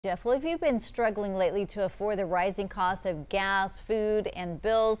Jeff, well, if you've been struggling lately to afford the rising costs of gas, food, and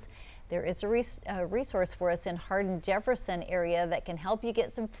bills, there is a resource for us in Hardin-Jefferson area that can help you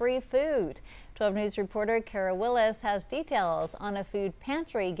get some free food. 12 News reporter Kara Willis has details on a food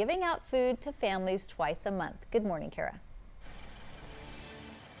pantry giving out food to families twice a month. Good morning, Kara.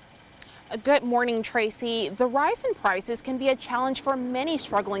 Good morning, Tracy. The rise in prices can be a challenge for many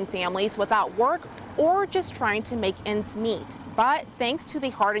struggling families without work or just trying to make ends meet. But thanks to the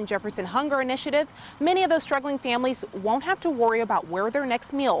Hardin-Jefferson Hunger Initiative, many of those struggling families won't have to worry about where their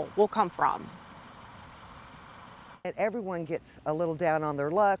next meal will come from. Everyone gets a little down on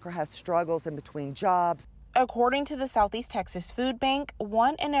their luck or has struggles in between jobs. According to the Southeast Texas Foodbank,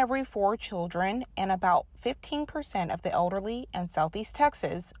 1 in every 4 children and about 15% of the elderly in Southeast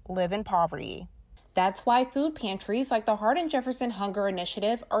Texas live in poverty. That's why food pantries like the Hardin-Jefferson Hunger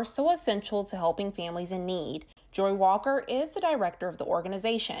Initiative are so essential to helping families in need. Joy Walker is the director of the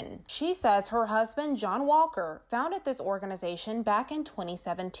organization. She says her husband, John Walker, founded this organization back in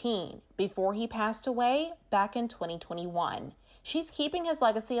 2017 before he passed away back in 2021. She's keeping his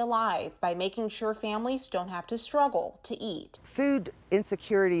legacy alive by making sure families don't have to struggle to eat. Food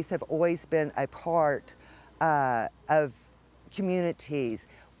insecurities have always been a part of communities,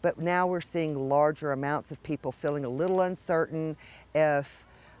 but now we're seeing larger amounts of people feeling a little uncertain if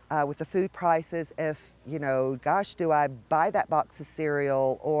with the food prices, if, gosh, do I buy that box of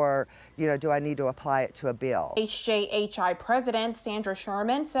cereal or, do I need to apply it to a bill? HJHI President Sandra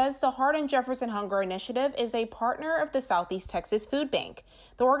Sherman says the Hardin-Jefferson Hunger Initiative is a partner of the Southeast Texas Foodbank.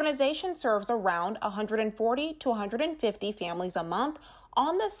 The organization serves around 140 to 150 families a month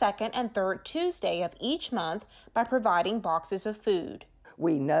on the second and third Tuesday of each month by providing boxes of food.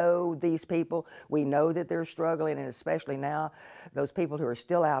 We know these people, we know that they're struggling, and especially now, those people who are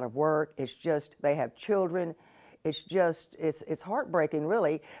still out of work, it's just, they have children, it's heartbreaking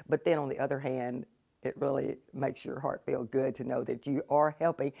really, but then on the other hand, it really makes your heart feel good to know that you are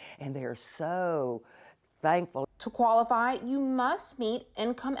helping, and they're so thankful. To qualify, you must meet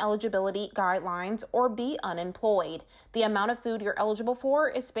income eligibility guidelines or be unemployed. The amount of food you're eligible for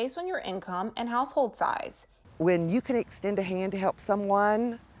is based on your income and household size. When you can extend a hand to help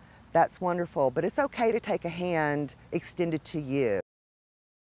someone, that's wonderful, but it's okay to take a hand extended to you.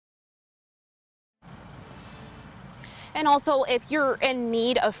 And also, if you're in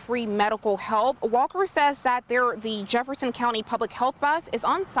need of free medical help, Walker says that the Jefferson County Public Health Bus is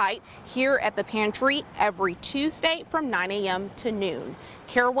on site here at the pantry every Tuesday from 9 a.m. to noon.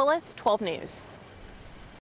 Kara Willis, 12 News.